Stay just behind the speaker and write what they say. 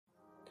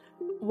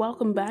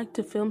Welcome back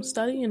to Film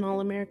Study, an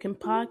All-American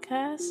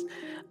podcast.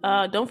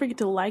 Don't forget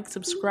to like,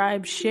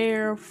 subscribe,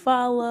 share,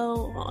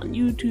 follow on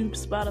YouTube,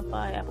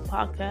 Spotify, Apple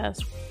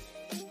Podcasts.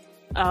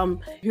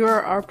 Here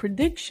are our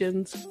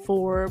predictions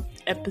for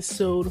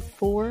episode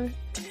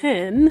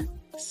 410,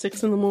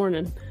 6 in the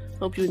morning.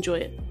 Hope you enjoy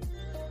it.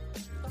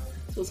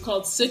 So it's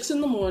called 6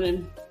 in the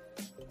morning,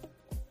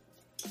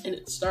 and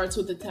it starts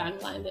with the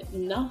tagline that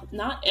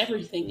not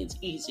everything is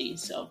easy.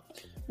 So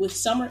with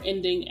summer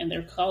ending and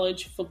their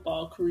college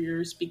football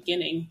careers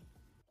beginning,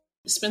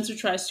 Spencer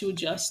tries to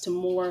adjust to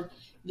more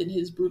than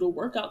his brutal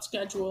workout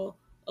schedule.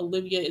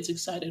 Olivia is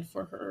excited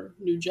for her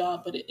new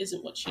job, but it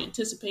isn't what she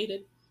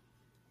anticipated.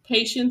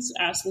 Patience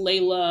asks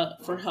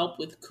Layla for help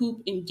with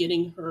Coop in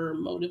getting her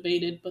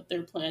motivated, but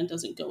their plan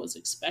doesn't go as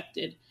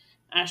expected.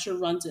 Asher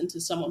runs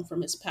into someone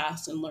from his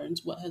past and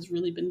learns what has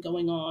really been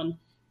going on.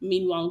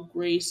 Meanwhile,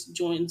 Grace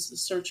joins the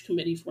search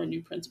committee for a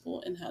new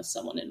principal and has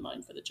someone in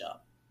mind for the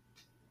job.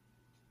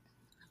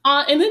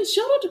 And then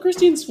shout out to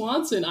Christine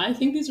Swanson. I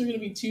think these are going to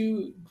be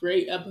two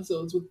great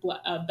episodes with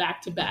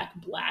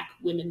back-to-back Black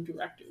women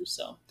directors.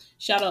 So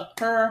shout out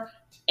her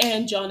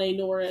and John A.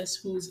 Norris,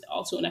 who's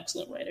also an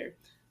excellent writer.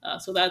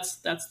 So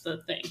that's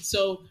the thing.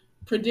 So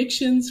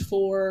predictions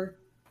for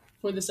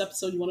this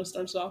episode. You want to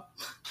start us off?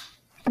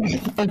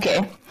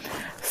 Okay.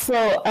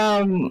 So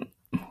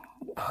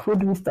who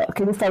do we start?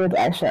 Can we start with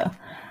Asher?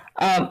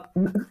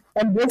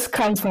 And this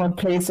comes from a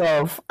place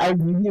of I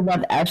really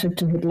want Asher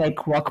to hit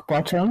like rock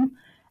bottom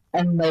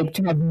and like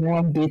to have no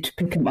one there to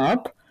pick him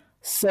up.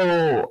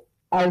 So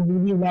I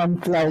really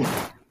want like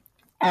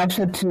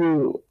Asher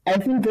to. I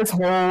think this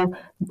whole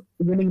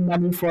winning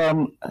money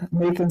from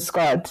Nathan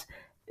Scott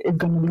is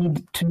going to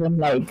lead to him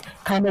like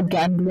kind of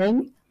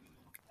gambling,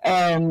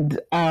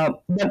 and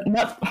but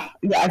not.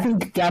 Yeah, I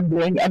think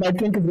gambling, and I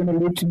think it's going to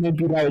lead to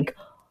maybe like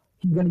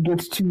he's going to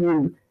get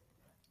too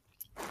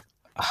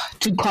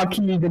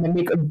cocky, going to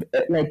make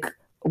like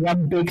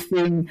one big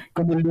thing,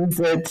 going to lose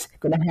it,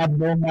 going to have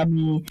no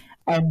money,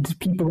 and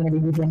people are going to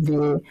be using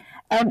there.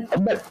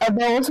 But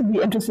I'll also be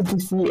interested to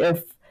see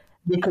if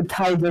they could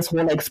tie this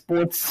whole like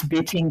sports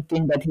betting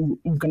thing that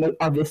he's going to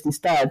obviously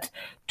start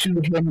to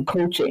him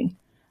coaching.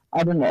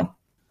 I don't know.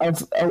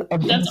 That's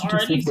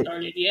already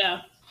started,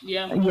 yeah.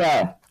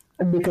 Yeah.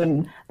 They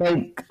can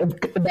like if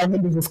that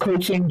is his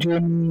coaching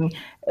journey.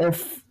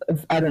 If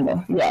I don't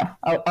know, yeah,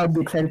 I'll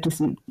be excited to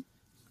see.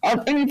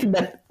 Anything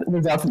that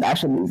results in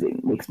Asher losing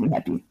makes me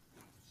happy.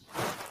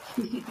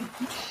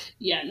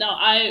 Yeah, no,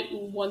 I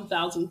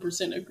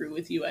 1000% agree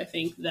with you. I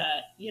think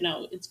that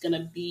it's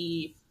gonna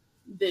be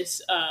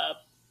this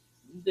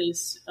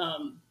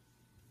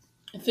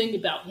thing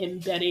about him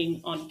betting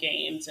on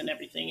games and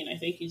everything, and I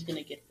think he's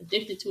gonna get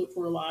addicted to it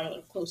for a while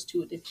or close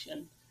to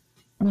addiction.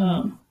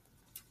 Mm-hmm.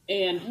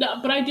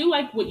 But I do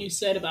like what you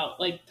said about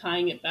like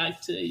tying it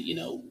back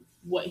to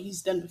what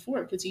he's done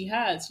before, because he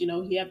has he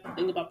had the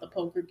thing about the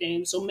poker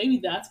game, so maybe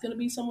that's going to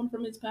be someone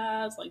from his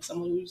past, like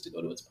someone who used to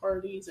go to his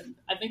parties, and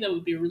I think that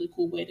would be a really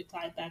cool way to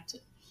tie it back to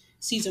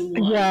season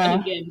 1. Yeah.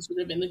 And again,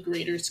 sort of in the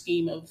greater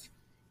scheme of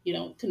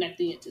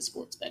connecting it to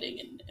sports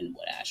betting and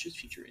what Asher's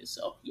future is.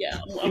 So yeah,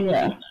 I'm with you on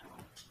that.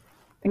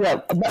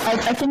 Yeah, but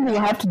I think we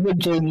have to do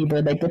Jamie,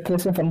 but like the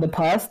person from the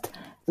past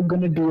is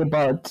going to be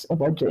about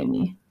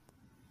Jamie.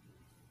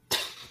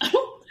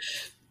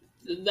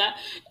 That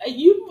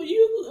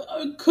you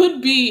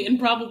could be and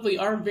probably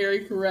are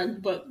very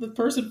correct, but the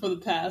person from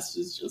the past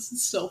is just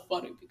so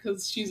funny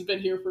because she's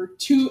been here for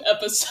 2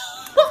 episodes.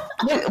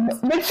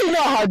 But you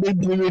know how they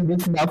do in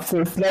this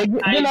synopsis. Like,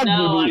 I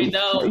know. But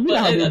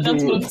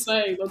that's what I'm it.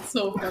 saying. That's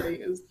so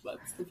funny.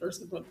 That's the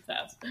person from the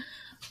past.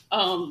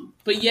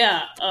 But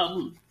yeah.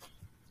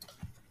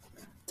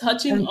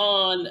 Touching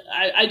on,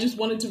 I just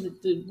wanted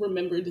to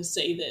remember to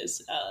say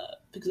this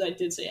because I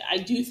did say I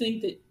do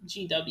think that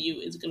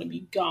GW is going to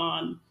be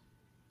gone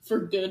for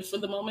good for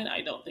the moment.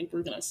 I don't think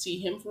we're going to see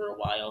him for a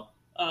while,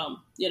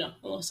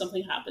 unless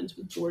something happens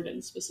with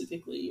Jordan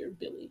specifically or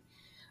Billy.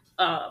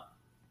 But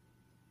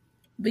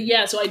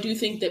yeah, so I do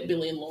think that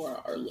Billy and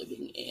Laura are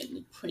living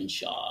in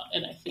Crenshaw,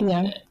 and I think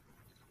that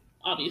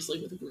obviously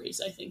with Grace,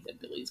 I think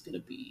that Billy's going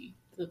to be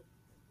the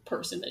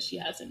person that she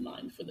has in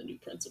mind for the new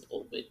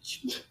principal,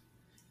 which...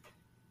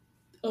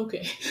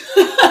 Okay.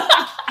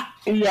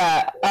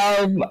 Yeah.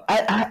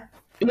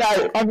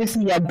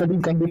 Obviously,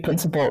 Billy's gonna be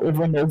principal.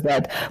 Everyone knows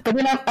that. But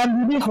then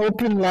I'm really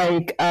hoping,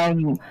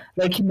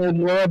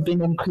 Laura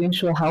being in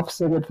Crenshaw helps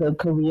her with her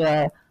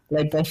career,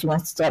 like that she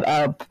wants to start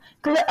up.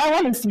 Because I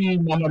want to see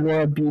Mama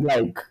Laura be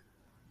like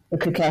a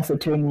kick-ass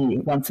attorney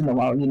once in a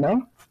while,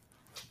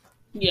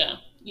 Yeah.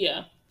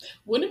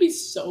 Wouldn't it be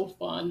so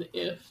fun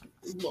if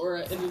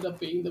Laura ended up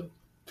being the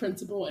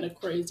principal and a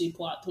crazy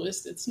plot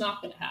twist? It's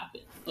not going to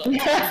happen. But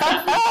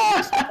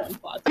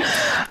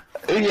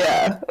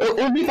yeah, it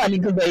would be funny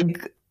because I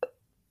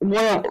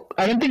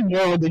don't think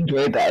Laura would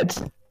enjoy that.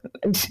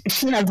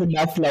 She has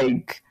enough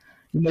with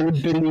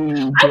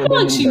Billy. I feel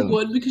like she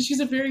would, because she's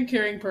a very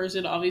caring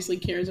person. Obviously,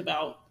 cares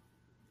about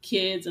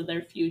kids and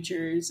their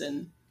futures,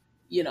 and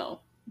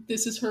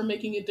this is her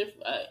making an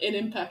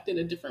impact in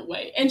a different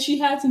way. And she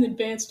has an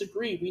advanced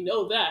degree. We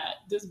know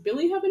that. Does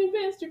Billy have an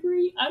advanced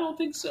degree? I don't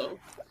think so.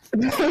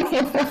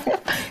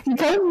 He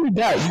probably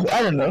does.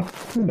 I don't know.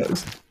 Who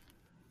knows?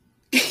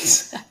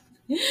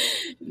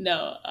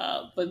 No,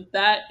 but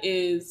that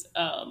is,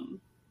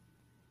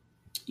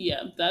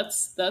 yeah,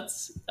 that's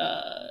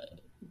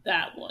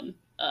that one.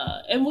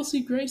 And we'll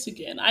see Grace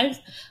again. I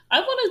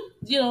want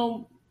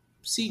to,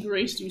 see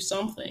Grace do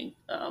something,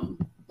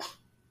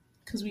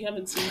 because we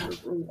haven't seen her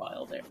for a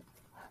while there.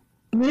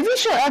 Maybe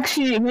she'll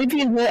actually,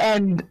 maybe her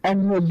and her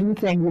new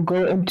thing will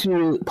go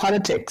into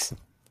politics.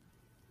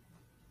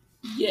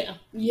 Yeah.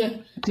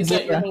 Is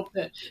that your hope?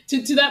 That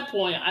to that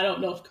point, I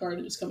don't know if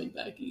Carter is coming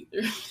back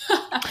either.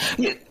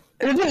 Yeah,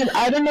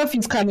 I don't know if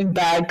he's coming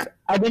back.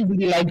 I don't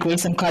really like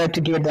Grace and Carter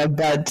together,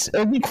 but it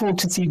would be cool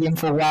to see them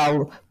for a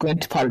while going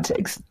to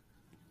politics.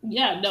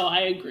 Yeah, no,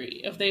 I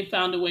agree. If they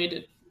found a way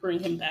to bring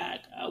him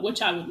back,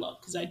 which I would love,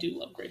 because I do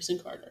love Grace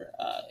and Carter,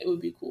 it would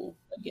be cool,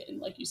 again,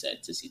 like you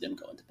said, to see them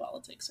go into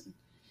politics and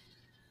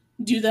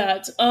do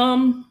that.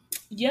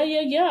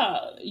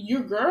 Yeah.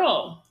 Your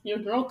girl,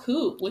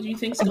 Coop. What do you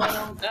think's going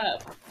on with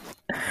that?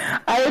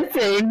 I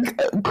think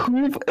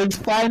Coop is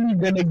finally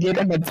going to get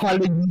an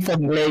apology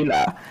from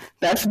Layla.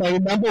 That's my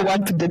number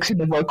one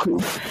prediction about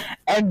Coop.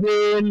 And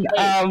then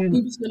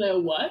Coop's going to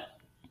what?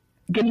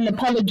 Get an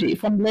apology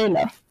from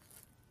Layla.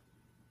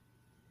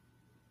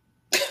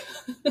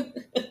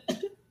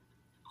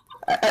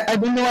 I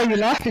don't know why you're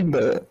laughing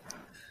though.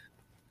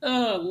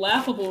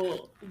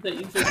 Laughable that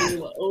you think we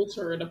will owe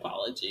her an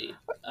apology.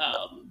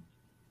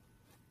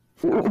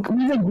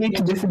 We agree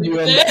to disagree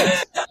on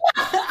that.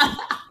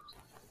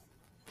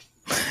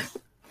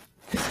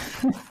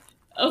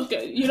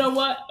 Okay, you know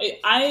what?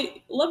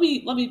 Let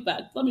me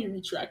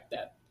retract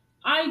that.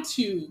 I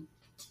too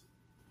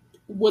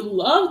would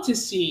love to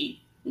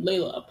see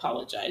Layla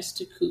apologize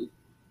to Coop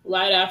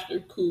right after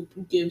Coop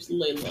gives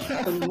Layla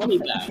her money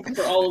back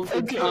for all of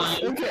the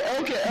time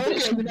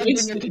that she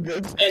wasted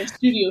and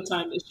studio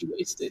time that she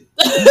wasted.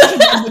 This is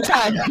not the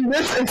time.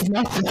 This is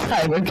not the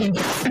time. Okay,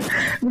 this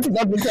is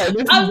not the time.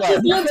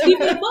 Let's keep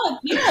it look.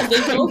 Yeah,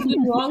 they both did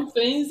wrong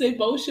things. They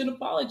both should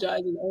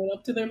apologize and own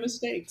up to their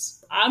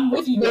mistakes. I'm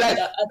with you, like,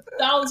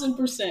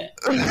 1,000%.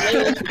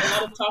 Layla should not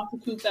have talked to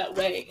Coop that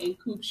way, and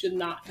Coop should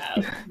not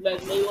have led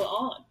Layla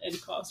on and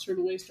caused her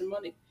to waste her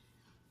money.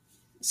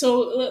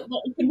 So,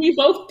 can we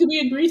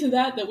agree to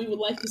that? That we would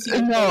like to see?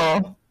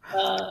 No.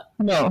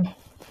 No.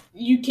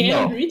 You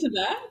can't agree to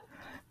that.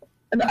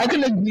 And I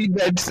can agree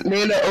that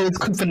Layla owes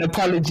Coop an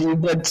apology,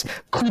 but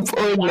Coop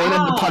owed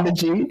Layla an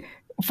apology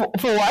for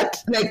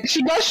what? Like,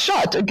 she got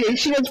shot. Okay,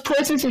 she was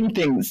processing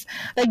things.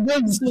 Like,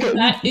 that's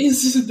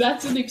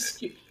an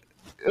excuse.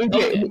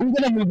 Okay, we're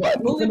gonna move on.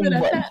 We'll leave it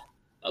at that.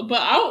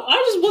 But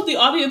I just want the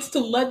audience to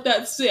let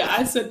that sit.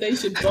 I said they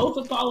should both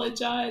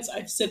apologize.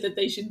 I said that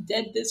they should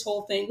dead this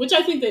whole thing, which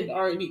I think they've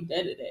already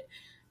deaded it.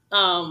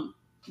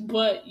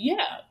 But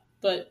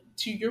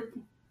to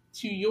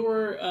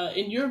your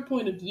in your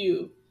point of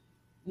view,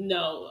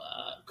 no,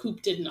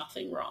 Coop did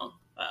nothing wrong.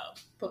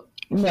 But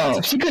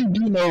no, she could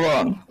do no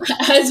wrong.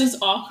 As is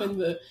often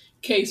the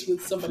case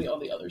with somebody on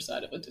the other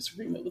side of a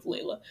disagreement with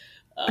Layla.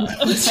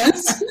 They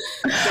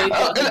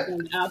thought they were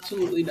doing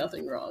absolutely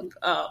nothing wrong.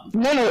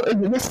 No,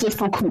 it's just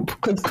for Coop,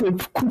 because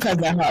Coop has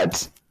that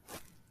heart.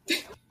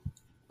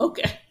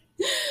 Okay.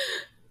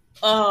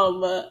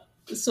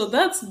 So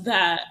that's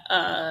that.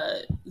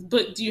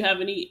 But do you have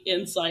any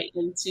insight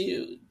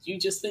into? Do you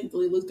just think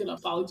Layla's going to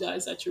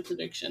apologize? That's your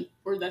prediction,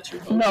 or that's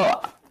your hope?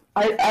 No,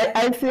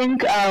 I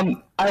think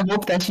I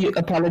hope that she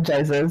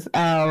apologizes.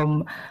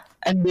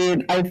 And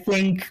then I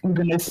think we're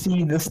going to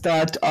see the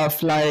start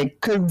of, like,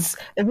 because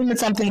I think it's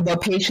something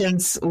about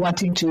patients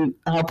wanting to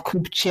help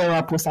Coop cheer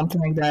up or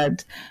something like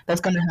that. That's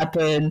going to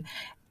happen.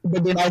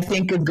 But then I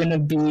think it's going to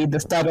be the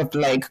start of,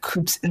 like,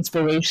 Coop's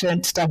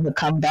inspiration to start to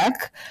come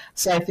back.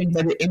 So I think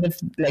by the end of,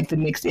 like, the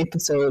next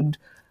episode,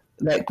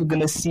 like, we're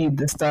going to see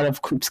the start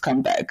of Coop's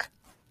comeback.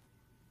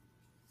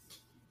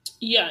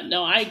 Yeah,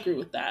 no, I agree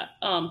with that.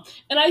 And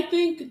I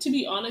think, to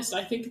be honest,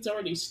 I think it's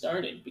already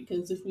started,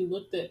 because if we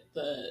looked at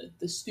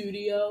the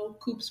studio,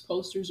 Coop's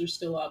posters are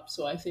still up.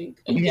 So I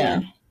think,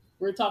 again,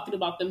 we're talking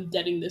about them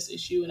deading this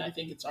issue, and I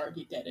think it's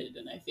already deaded.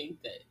 And I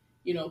think that,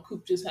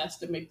 Coop just has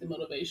to make the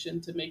motivation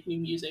to make new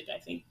music. I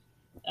think,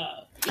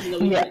 even though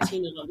we haven't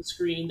seen it on the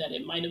screen, that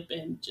it might have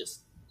been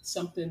just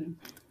something,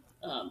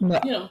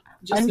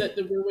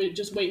 that we're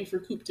just waiting for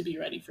Coop to be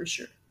ready for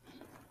sure.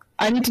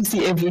 I need to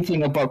see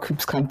everything about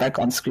Coop's comeback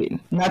on screen.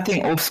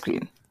 Nothing off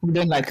screen. We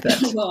don't like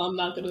that. Well, I'm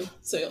not gonna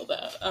say all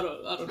that. I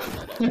don't know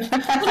about that.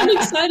 But I'm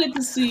excited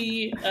to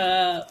see.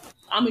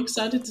 I'm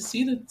excited to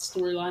see the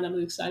storyline.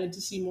 I'm excited to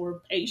see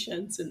more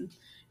patience, and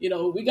we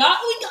got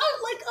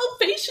like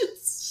a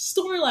patience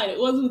storyline. It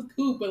was with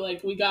Coop, but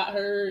like we got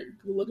her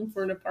looking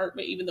for an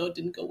apartment, even though it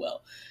didn't go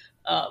well.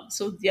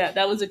 So yeah,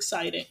 that was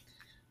exciting.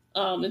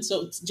 And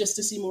so just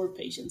to see more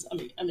patience,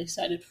 I'm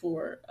excited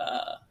for.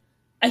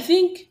 I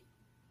think.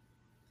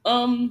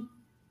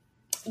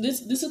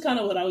 This is kind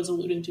of what I was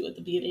alluding to at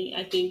the beginning.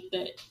 I think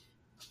that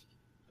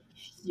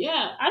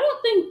Yeah, I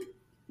don't think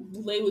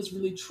Layla's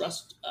really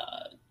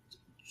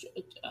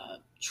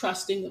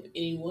trusting of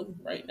anyone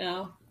right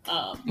now.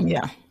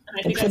 Yeah, And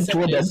I think I except said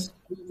Jordan. this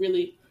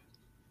really,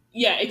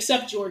 yeah,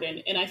 except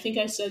Jordan. And I think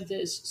I said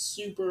this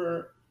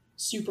super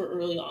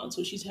early on.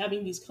 So she's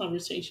having these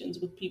conversations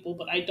with people,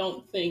 but I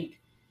don't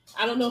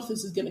know if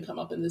this is going to come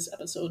up in this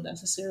episode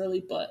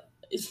necessarily, but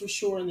it's for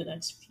sure in the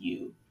next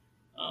few.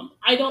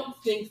 I don't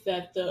think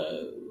that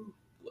the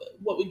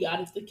what we got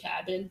is the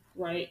cabin,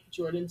 right?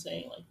 Jordan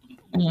saying like you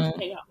Mm.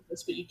 hang out with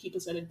us, but you keep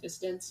us at a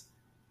distance.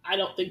 I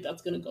don't think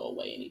that's going to go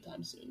away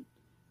anytime soon.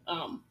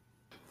 Um,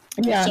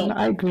 Yeah, no, so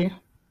I agree.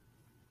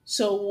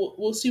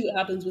 we'll see what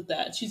happens with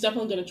that. She's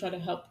definitely going to try to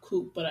help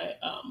Coop, but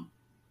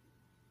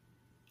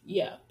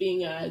yeah,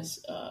 being as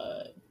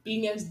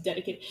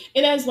dedicated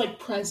and as like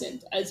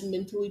present, as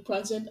mentally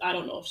present. I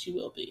don't know if she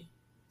will be.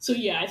 So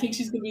yeah, I think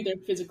she's going to be there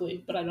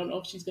physically, but I don't know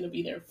if she's going to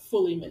be there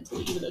fully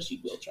mentally, even though she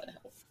will try to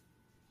help.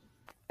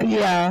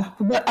 Yeah,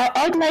 but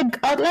I'd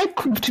like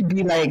Coop to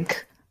be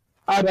like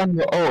out on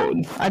your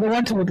own. I don't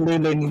want to with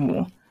Layla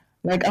anymore.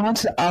 Like I want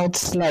to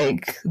out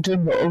like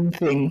doing your own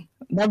thing.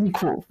 That'd be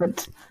cool.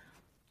 But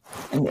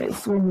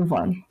anyways, we'll move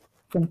on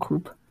from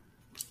Coop.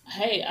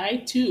 Hey, I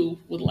too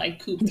would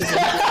like Coop to be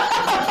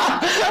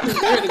out on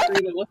his own. We're in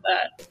agreement with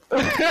that.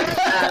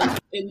 I'm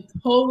in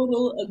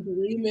total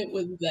agreement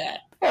with that.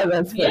 Oh,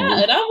 that's Yeah,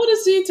 funny. and I want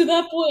to see to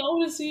that point. I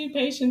want to see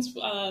Patience. To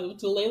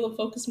Layla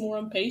focus more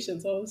on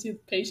Patience. I want to see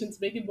Patience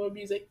making more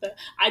music. That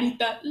I need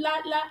that la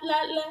la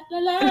la la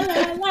la la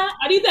la la.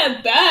 I need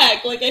that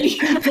back. Like I need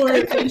more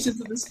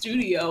Patience in the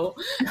studio.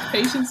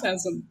 Patience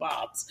has some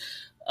bops.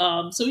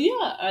 So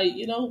yeah,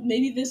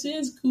 maybe this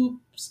is Coop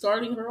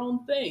starting her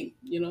own thing.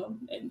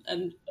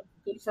 And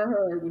good for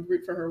her. Would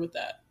root for her with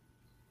that.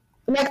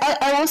 Like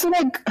I also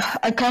like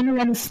I kind of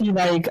want to see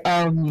like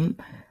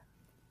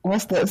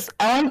what's this?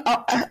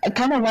 I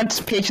kind of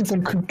want Patience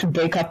and Coop to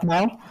break up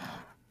now,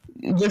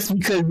 just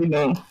because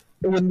it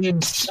would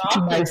lead to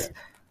nice. Shocker.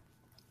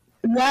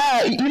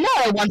 Yeah,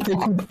 what I want for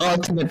Coop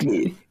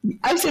ultimately.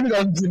 I said it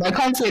on Zoom. I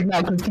can't say it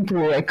now because people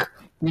were like,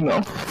 but you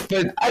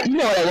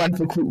know what I want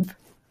for Coop.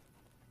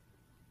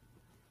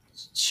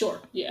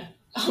 Sure. Yeah.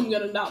 I'm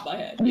gonna nod my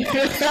head. Yeah.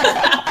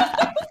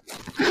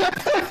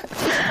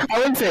 I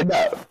wouldn't say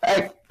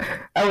that.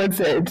 I would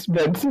say it,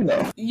 but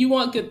You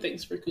want good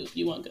things for Coop.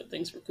 You want good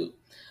things for Coop.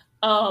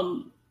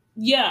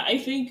 Yeah, I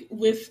think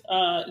with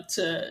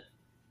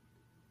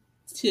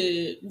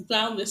to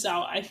round this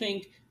out, I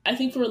think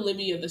for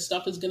Olivia, the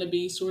stuff is going to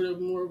be sort of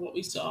more of what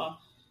we saw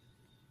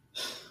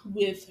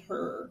with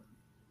her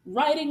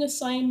writing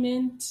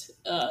assignment,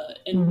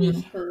 and with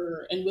Mhm.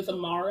 her and with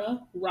Amara,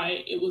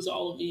 right? It was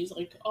all of these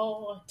like,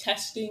 oh,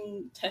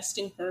 testing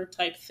her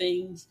type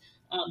things.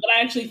 But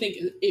I actually think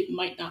it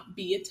might not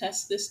be a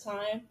test this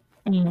time.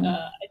 Mhm.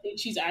 I think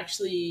she's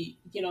actually,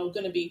 going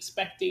to be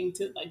expecting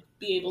to like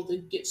be able to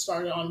get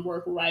started on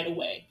work right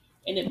away,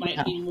 and it might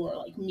Yeah, be more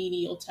like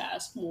menial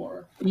tasks,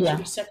 more sort yeah,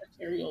 of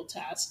secretarial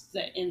tasks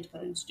that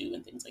interns do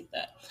and things like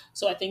that.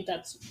 So I think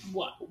that's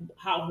what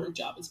how her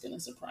job is going to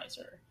surprise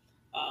her.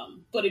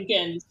 But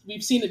again,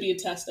 we've seen it be a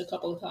test a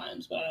couple of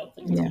times, but I don't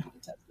think it's yeah. going to be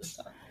a test this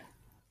time.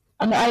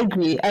 And I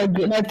agree,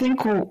 and I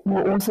think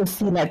we'll also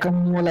see like a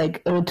more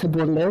like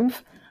irritable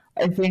Liv.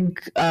 I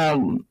think,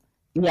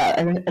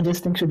 yeah, I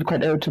just think she'll be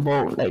quite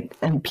irritable, like,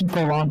 and people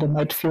around her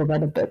might feel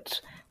that a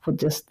bit for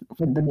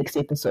the next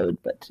episode.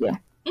 But yeah,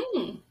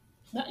 Mm,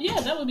 yeah,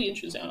 that would be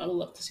interesting. I would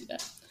love to see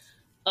that.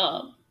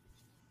 Um,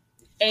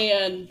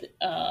 and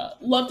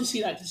love to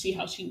see that to see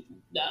how she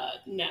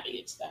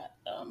navigates that.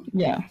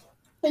 yeah,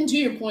 And to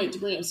your point, to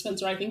bring up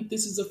Spencer, I think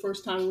this is the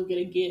first time we're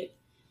gonna get.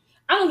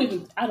 I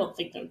don't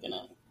think they're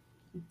gonna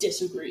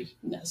disagree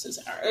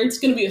necessarily. Or it's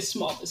gonna be a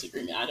small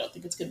disagreement. I don't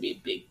think it's gonna be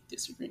a big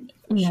disagreement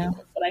for yeah,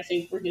 sure. But I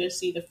think we're gonna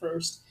see the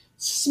first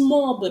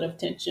small bit of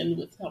tension,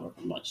 with however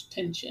much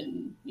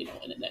tension, in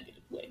a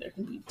negative way there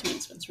can be between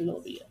Spencer and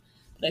Olivia.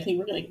 But I think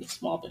we're gonna get a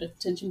small bit of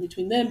tension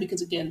between them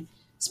because again,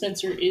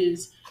 Spencer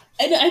is,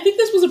 and I think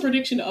this was a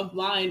prediction of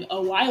mine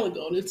a while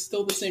ago, and it's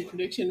still the same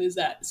prediction: is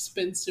that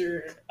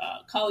Spencer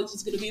college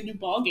is going to be a new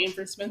ball game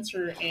for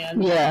Spencer.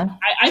 And yeah,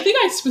 I think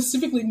I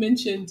specifically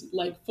mentioned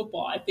like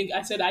football. I think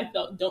I said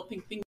don't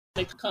think things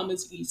are going to come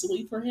as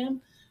easily for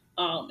him,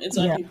 and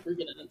so I yeah. think we're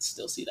going to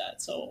still see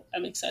that. So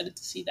I'm excited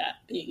to see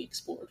that being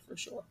explored for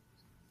sure.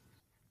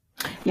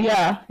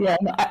 Yeah, yeah,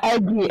 no, I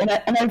agree, and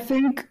I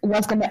think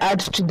what's going to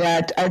add to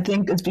that, I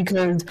think, is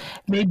because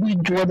maybe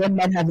Jordan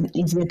might have an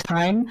easier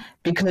time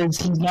because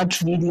he's not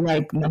really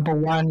like number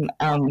one.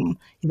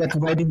 He's like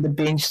riding the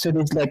bench, so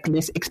there's like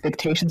less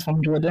expectations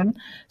from Jordan.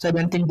 So I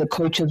don't think the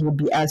coaches will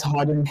be as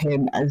hard on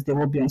him as they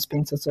will be on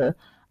Spencer. So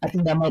I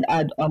think that might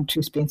add on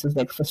to Spencer's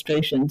like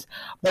frustrations.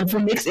 But for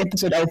next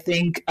episode, I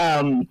think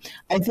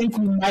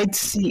we might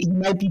see he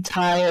might be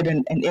tired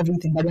and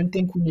everything, but I don't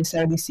think we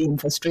necessarily see him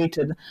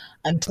frustrated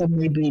until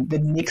maybe the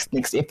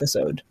next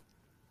episode.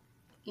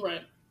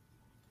 Right.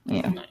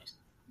 Yeah. Nice.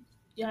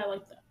 Yeah, I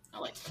like that. I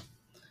like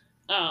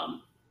that.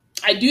 Um,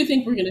 I do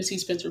think we're going to see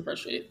Spencer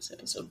frustrated this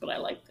episode, but I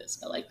like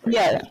this. I like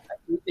pressure.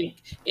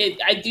 Yeah.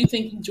 I do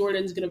think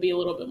Jordan's going to be a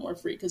little bit more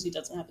free because he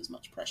doesn't have as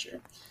much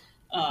pressure.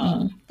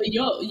 But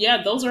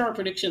those are our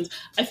predictions.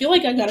 I feel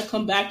like I got to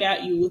come back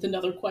at you with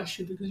another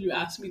question because you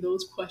asked me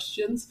those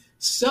questions.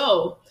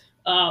 So,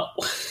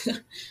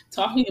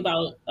 talking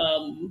about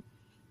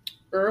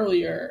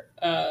earlier,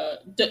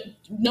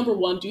 number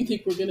one, do you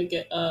think we're going to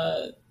get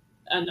a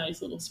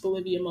nice little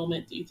Spolivia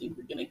moment? Do you think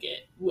we're going to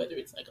get, whether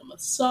it's like a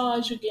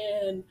massage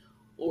again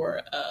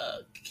or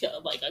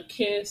like a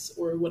kiss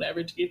or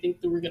whatever, do you think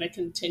that we're going to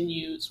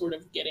continue sort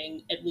of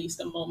getting at least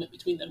a moment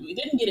between them? We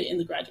didn't get it in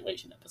the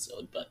graduation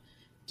episode, but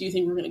do you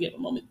think we're going to get a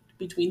moment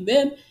between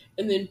them?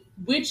 And then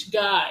which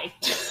guy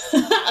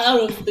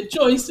out of the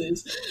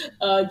choices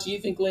do you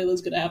think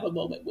Layla's going to have a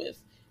moment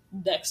with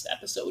next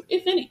episode,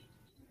 if any?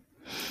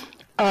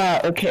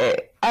 Okay.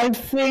 I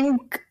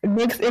think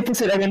next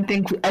episode, I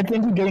think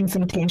we're getting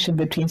some tension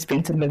between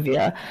Spence and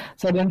Livia.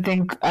 So I don't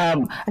think, I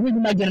think we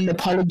might get an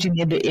apology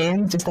near the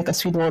end, just like a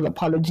sweet little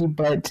apology,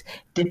 but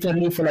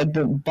definitely for like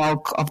the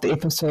bulk of the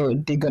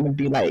episode, there's going to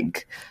be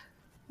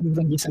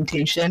some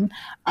tension.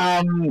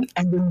 And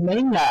then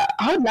Layla,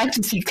 I would like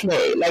to see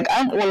Clay. Like,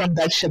 I'm all on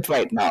that ship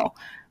right now.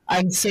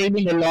 I'm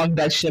sailing along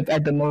that ship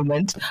at the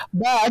moment.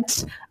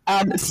 But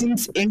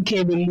since NK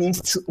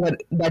released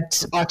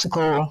that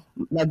article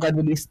that got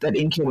released that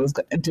NK was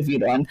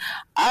interviewed on,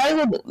 I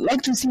would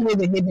like to see where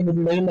they're heading with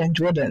Layla and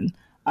Jordan.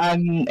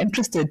 I'm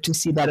interested to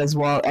see that as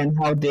well and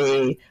how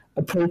they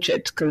approach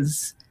it,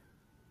 because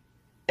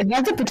it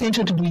has the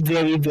potential to be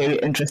very, very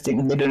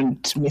interesting if they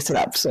don't mess it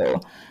up. So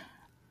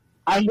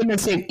I'm going to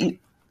say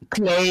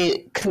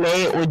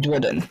Clay or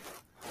Jordan.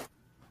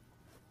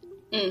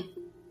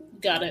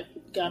 Got it.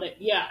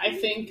 Yeah, I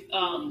think,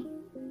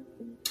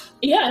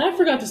 and I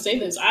forgot to say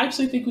this. I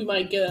actually think we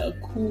might get a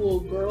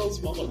cool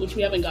girls moment, which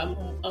we haven't gotten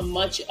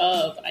much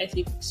of, I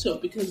think, so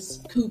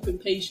because Coop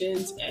and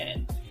Patience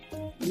and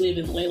Liv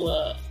and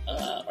Layla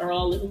are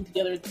all living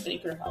together at the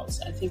Baker house.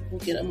 I think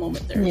we'll get a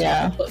moment there.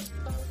 Yeah. But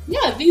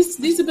yeah,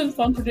 these have been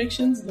fun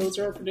predictions. Those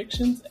are our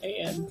predictions,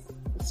 and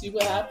we'll see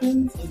what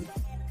happens. And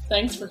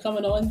thanks for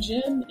coming on,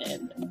 Jen,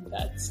 and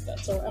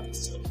that's our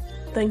episode.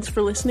 Thanks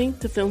for listening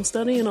to Film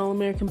Study, an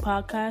All-American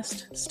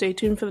podcast. Stay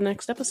tuned for the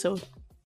next episode.